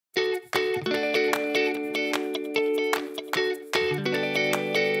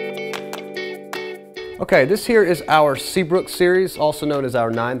Okay, this here is our Seabrook series, also known as our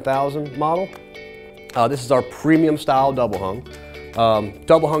 9000 model. This is our premium style double hung.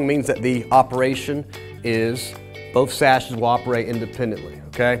 Double hung means that the operation is both sashes will operate independently,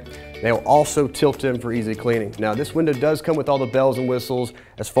 okay? They will also tilt in for easy cleaning. Now this window does come with all the bells and whistles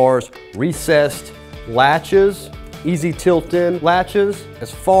as far as recessed latches, easy tilt in latches. As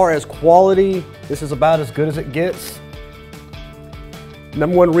far as quality, this is about as good as it gets.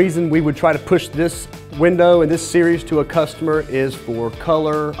 Number one reason we would try to push this window in this series to a customer is for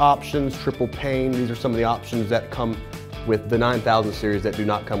color options, triple pane. These are some of the options that come with the 9000 series that do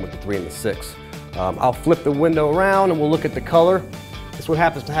not come with the 3 and the 6. I'll flip the window around and we'll look at the color. This one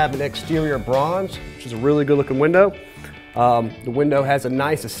happens to have an exterior bronze, which is a really good looking window. The window has a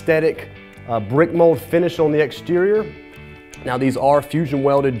nice aesthetic brick mold finish on the exterior. Now these are fusion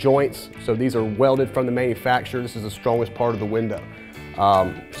welded joints, so these are welded from the manufacturer. This is the strongest part of the window.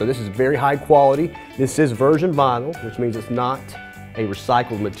 So this is very high quality. This is virgin vinyl, which means it's not a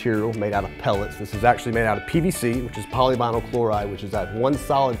recycled material made out of pellets. This is actually made out of PVC, which is polyvinyl chloride, which is that one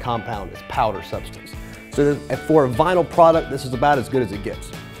solid compound, it's powder substance. So for a vinyl product, this is about as good as it gets.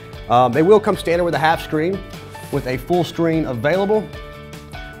 They will come standard with a half screen with a full screen available.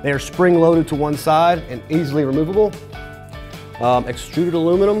 They are spring loaded to one side and easily removable. Extruded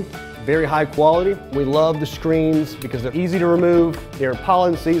aluminum, very high quality. We love the screens because they're easy to remove. They're in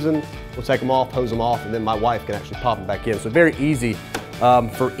pollen season. We'll take them off, hose them off, and then my wife can actually pop them back in. So very easy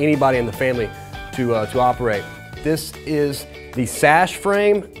for anybody in the family to operate. This is the sash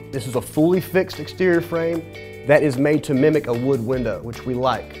frame. This is a fully fixed exterior frame that is made to mimic a wood window, which we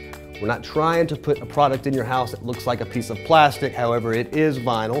like. We're not trying to put a product in your house that looks like a piece of plastic. However, it is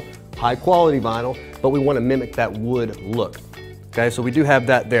vinyl, high quality vinyl, but we want to mimic that wood look. Okay, so we do have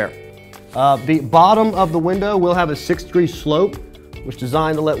that there. The bottom of the window will have a 6-degree slope, which is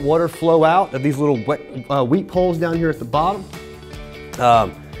designed to let water flow out of these little weep holes down here at the bottom.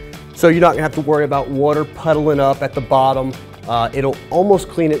 So you're not gonna have to worry about water puddling up at the bottom. It'll almost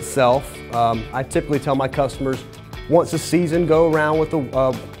clean itself. I typically tell my customers, once a season, go around with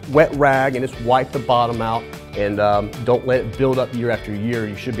a wet rag and just wipe the bottom out and don't let it build up year after year.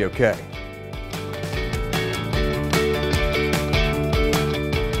 You should be okay.